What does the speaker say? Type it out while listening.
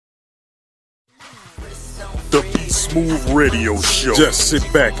Smooth Radio Show. Just sit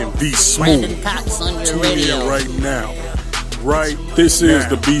back and be smooth. Tune in right now. Right, this is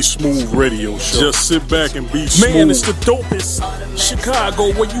the Be Smooth Radio Show. Just sit back and be smooth. Man, it's the dopest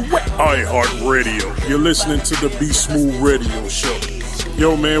Chicago where you at. iHeart Radio. You're listening to the Be Smooth Radio Show.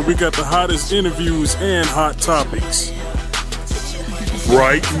 Yo, man, we got the hottest interviews and hot topics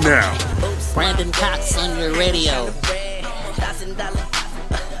right now. Brandon Cox on your radio.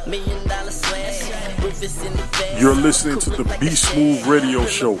 You're listening to the Be Smooth Radio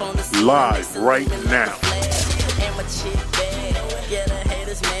Show live right now.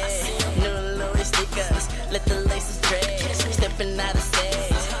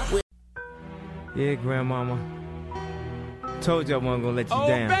 Yeah, grandmama. Told you I wasn't gonna let you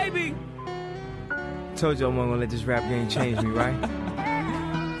down. Baby. Told you I wasn't gonna let this rap game change me, right?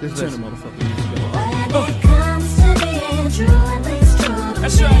 Just listen, motherfucker.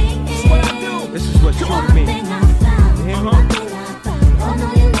 That's right. That's what I do. This is what's true to me. You hear me?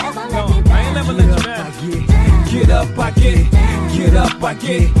 No, I ain't never let you down. Get up, I get. Get up, I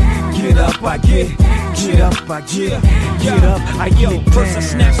get. Get up, I get. Get up, I get. Get up, I get. First I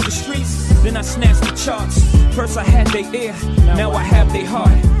snatched the streets, then I snatched the charts. First I had their ear, now I have their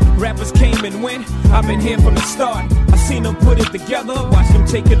heart. Rappers came and went, I've been here from the start. I seen them put it together, watch them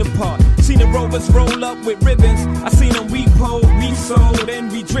take it apart. Seen the rovers roll up with ribbons. I seen them repo, resold,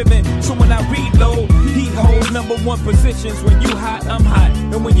 and re-driven. So when I reload, he holds #1 positions. When you hot, I'm hot.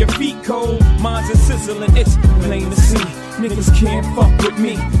 And when your feet cold, mine's a sizzling. It's plain to see. Niggas can't fuck with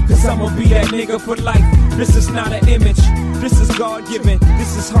me, cause I'ma be that nigga for life. This is not an image, this is God-given.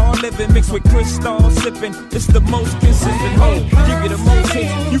 This is hard living, mixed with crystal sipping. It's the most consistent home, give you the most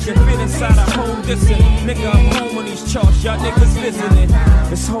hits. You can fit inside a home distance. Nigga, I'm home on these charts, y'all niggas visiting.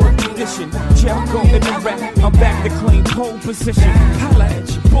 It's whole condition, jail go in the rap. I'm back to claim pole position. Holla at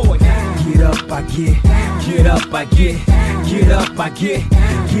your boy. Get up, I get. Get up, I get. Get up, I get.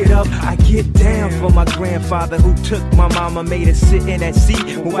 Get up, I get down for my grandfather who took my mama, made her sit in that seat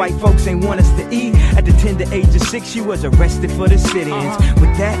when white folks ain't want us to eat. At the tender age of 6, she was arrested for the sit-ins.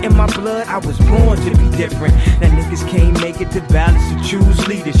 With that in my blood, I was born to be different. Now niggas can't make it to balance to choose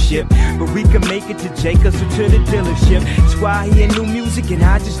leadership, but we can make it to Jacobs or to the dealership. That's why I hear new music and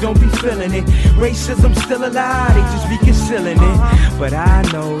I just don't be feeling it. Racism still alive, they just be concealing it. But I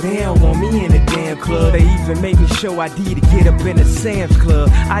know they don't want me in the damn club. They even made me show ID to get up in the Sam's Club.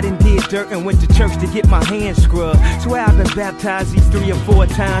 I done did dirt and went to church to get my hands scrubbed. Swear I've been baptized these 3 or 4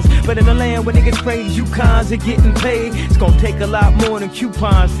 times. But in the land where niggas praise you cons are getting paid, it's gonna take a lot more than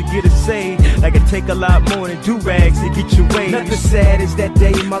coupons to get us saved. Like it take a lot more than do-rags to get your way. Nothing sad is that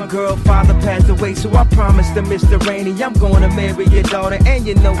day my girl father passed away. So I promised to Mr. Rainey I'm gonna marry your daughter. And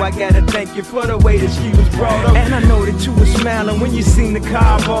you know I gotta thank you for the way that she was brought up. And I know that you were smiling when you seen the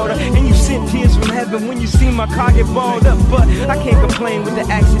car bought her. And you sent tears from heaven when you seen my car get balled up. But I can't complain with the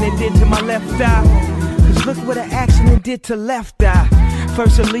accident did to my left eye. Cause look what an accident did to left eye.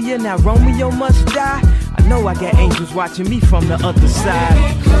 First Aaliyah, now Romeo must die. I know I got angels watching me from the other side.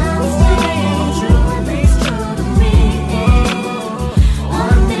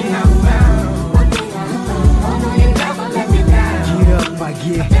 Get up, I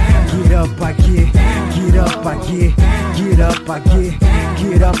get. Get up, I get. Get up, I get. Get up, I get.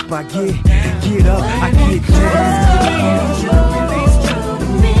 Get up, I get. Get up, I get down. Get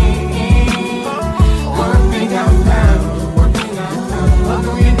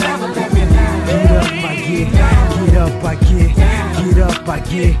up, I get. Get up, I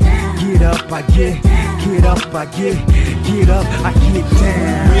get. Get up, I get. Get up, I get. Get up, I get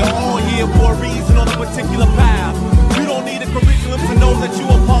down. We are all here for a reason on a particular path. You don't need a curriculum to know that you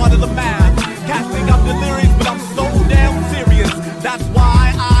are part of the math. Casting up delirious, but I'm so damn serious. That's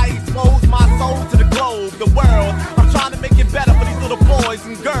why I expose my soul to the globe, the world. I'm trying to make it better for these little boys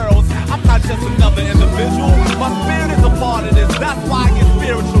and girls. I'm not just another individual. My spirit is a part of this. That's why I get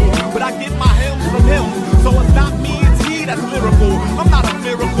spiritual. But I get my hymns from him. So it's not me, it's he that's lyrical. I'm not a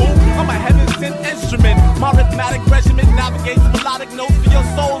miracle. I'm a heaven-sent instrument. My rhythmic regimen navigates melodic notes for your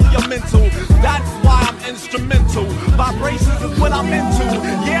soul and your mental. That's why I'm instrumental. Vibrations is what I'm into.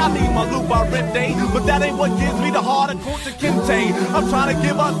 Yeah, I need my loop by rip day, but that ain't what gives me the heart of Kunta Kinte. I'm trying to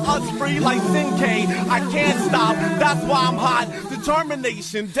give us free like Sinkay. I can't stop, that's why I'm hot.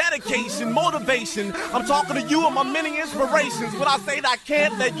 Determination, dedication, motivation. I'm talking to you and my many inspirations, but I say that I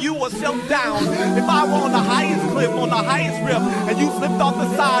can't let you or self down. If I were on the highest cliff, on the highest rip, and you slipped off the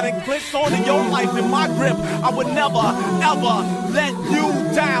side and clinched onto your life in my grip, I would never, ever let you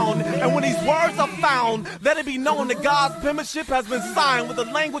down. And when these words are found, Let it be known that God's penmanship has been signed with a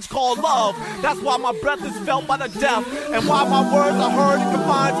language called love. That's why my breath is felt by the deaf, and why my words are heard and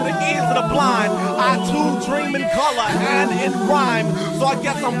confined to the ears of the blind. I too dream in color and in rhyme, so I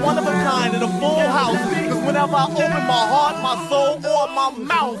guess I'm one of a kind in a full house. Cause whenever I open my heart, my soul, or my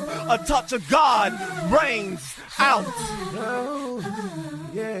mouth, a touch of God rains out.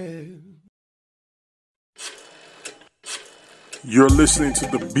 Yeah. You're listening to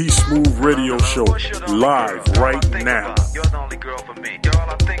the Be Smooth Radio Show live right now. You're the only girl for me. You're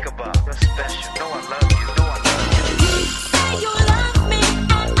all I think about. You're special. Know I love you. Know I love you. You say you love me,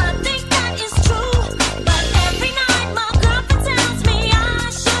 and I think that is true. But every night my girlfriend tells me I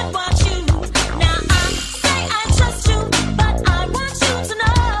should watch you. Now I say I trust you, but I want you to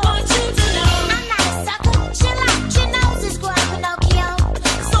know. I'm not a sucker. She knows it's boy Pinocchio.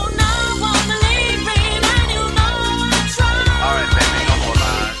 So now I'm believing, and you know I try. All right, baby, no more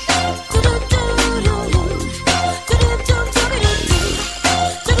lies.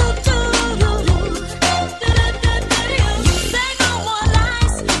 You say my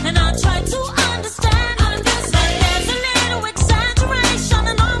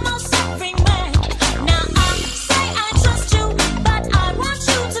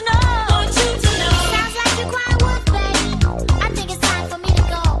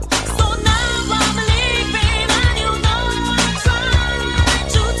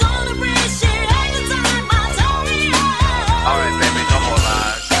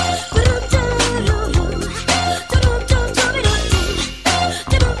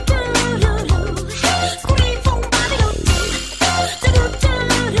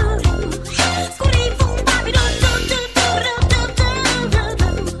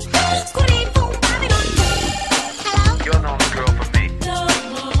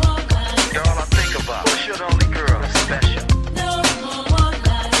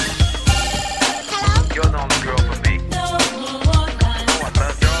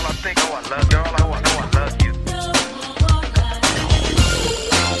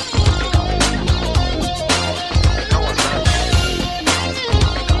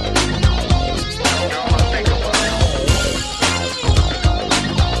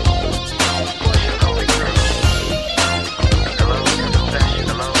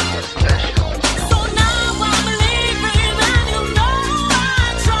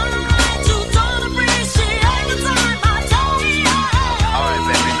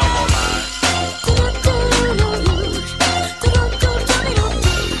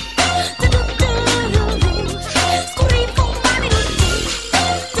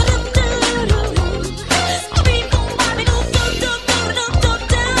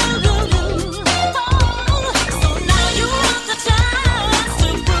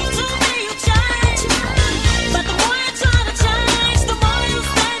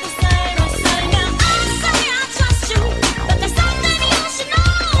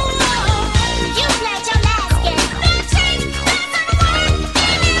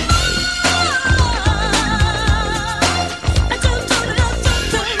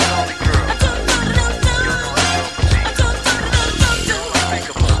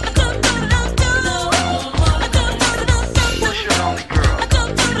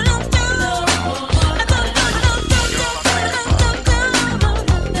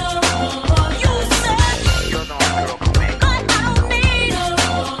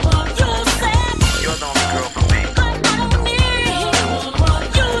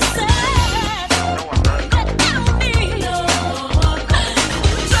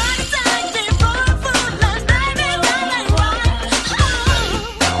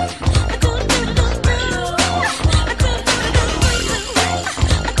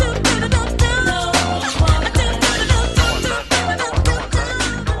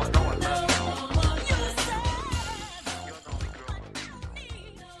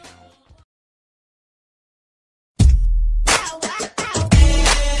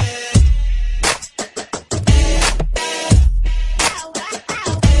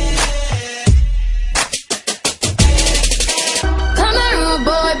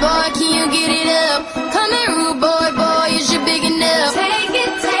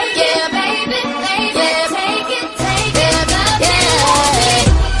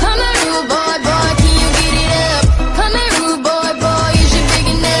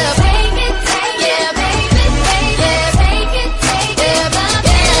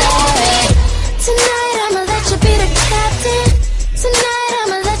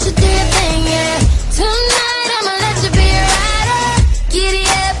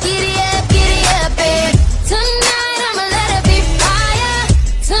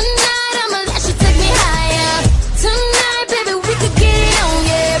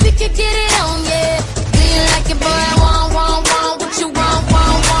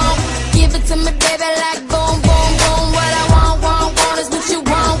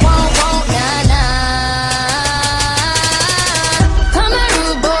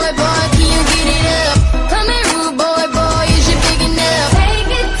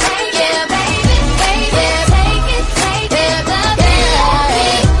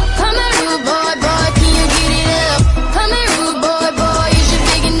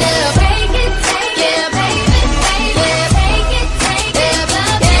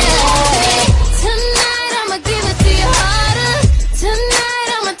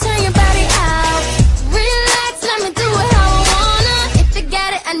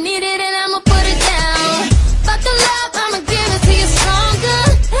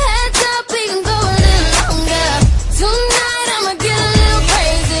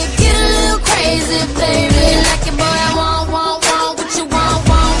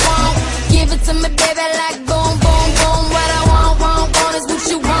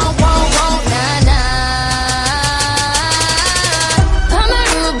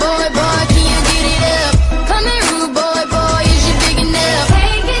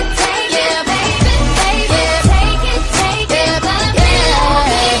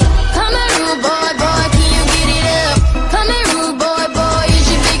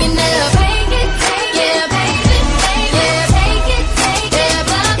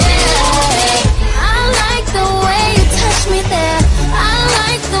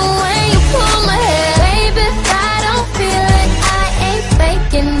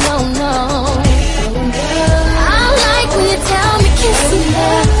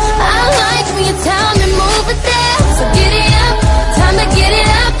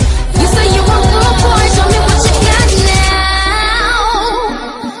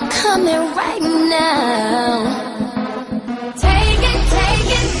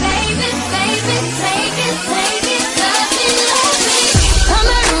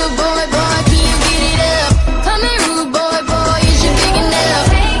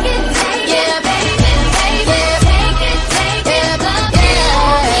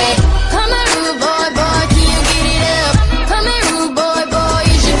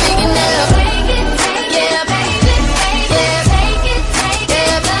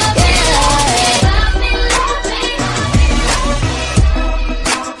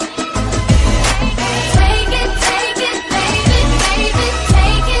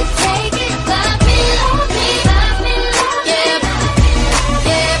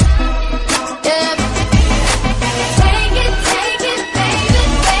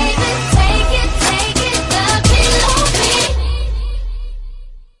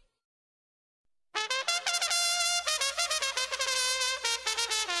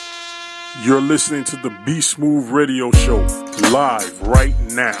You're listening to the BSMOOVE Radio Show, live right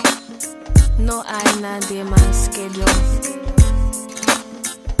now. No hay nadie más que yo.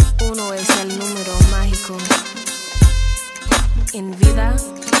 Uno es el número mágico. En vida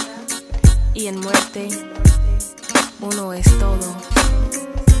y en muerte, uno es todo.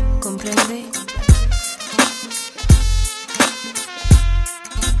 ¿Comprende?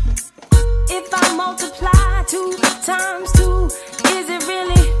 If I multiply 2 times 2